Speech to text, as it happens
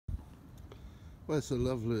Well, it's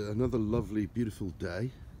another lovely, beautiful day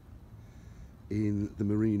in the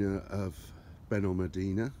marina of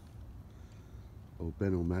Benalmadena, or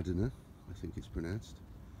Benalmadena, I think it's pronounced.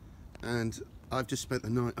 And I've just spent the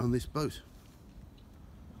night on this boat,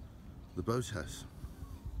 the Boathouse.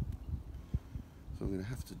 So I'm going to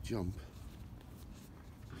have to jump.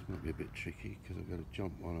 This might be a bit tricky because I've got to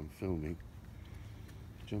jump while I'm filming.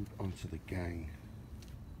 Jump onto the gang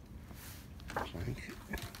plank.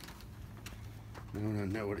 Now I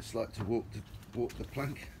know what it's like to walk the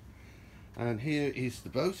plank. And here is the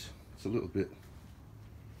boat. It's a little bit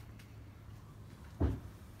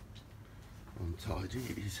untidy.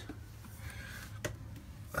 It is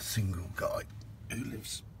a single guy who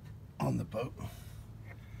lives on the boat.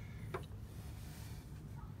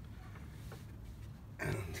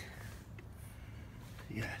 And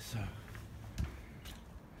yeah, so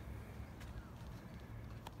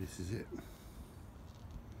this is it.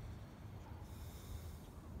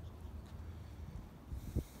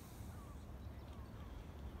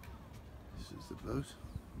 This is the boat.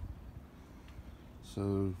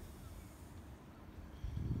 So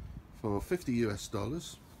for 50 US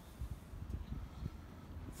dollars,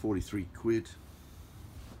 43 quid,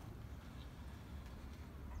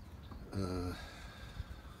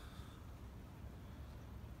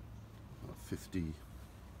 50,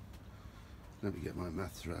 let me get my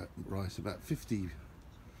maths right, about 50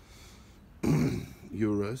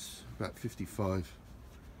 euros, about 55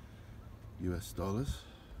 US dollars,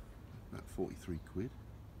 about 43 quid.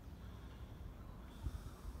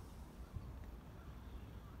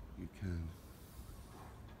 You can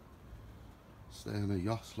stay on a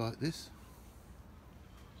yacht like this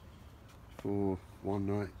for one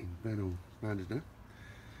night in Benalmadena.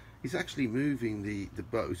 He's actually moving the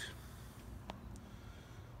boat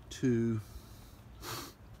to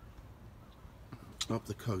up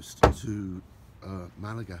the coast to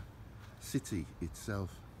Malaga city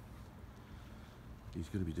itself. He's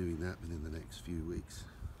going to be doing that within the next few weeks,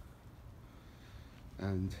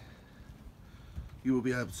 and you will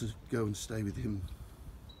be able to go and stay with him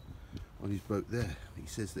on his boat there. He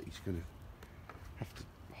says that he's going to have to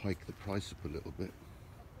hike the price up a little bit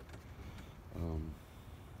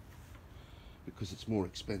because it's more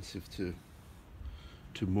expensive to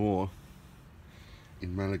moor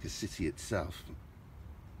in Malaga city itself.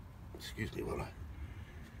 Excuse me while I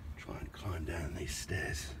try and climb down these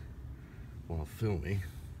stairs while filming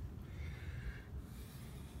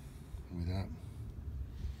without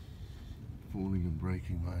falling and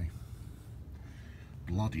breaking my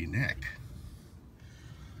bloody neck.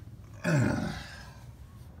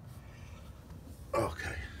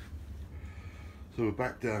 Okay, so we're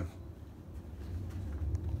back down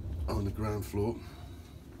on the ground floor.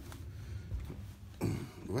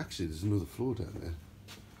 Well, actually there's another floor down there.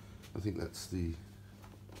 I think that's the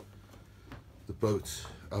boat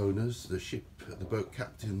owners, the boat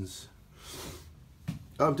captains.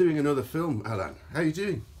 I'm doing another film, Alain. How are you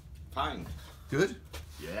doing? Fine. Good?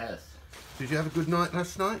 Yes. Did you have a good night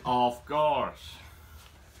last night? Of course.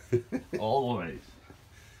 Always.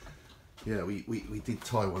 Yeah, we did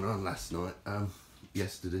tie one on last night,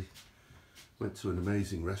 yesterday. Went to an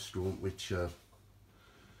amazing restaurant, which I'm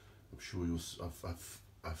sure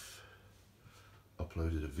I've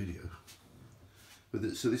uploaded a video.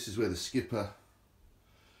 But so this is where the skipper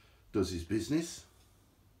does his business.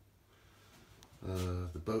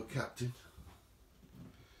 The boat captain.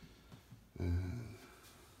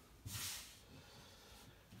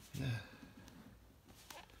 Yeah.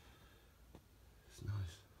 It's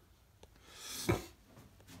nice.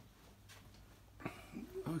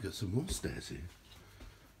 Oh, we got some more stairs here.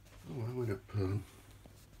 Oh, I went up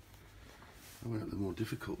the more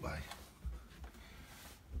difficult way.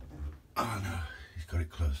 Oh no, he's got it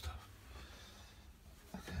closed off.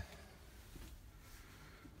 Okay.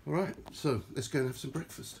 Alright, so let's go and have some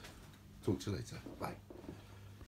breakfast. Talk to you later. Bye.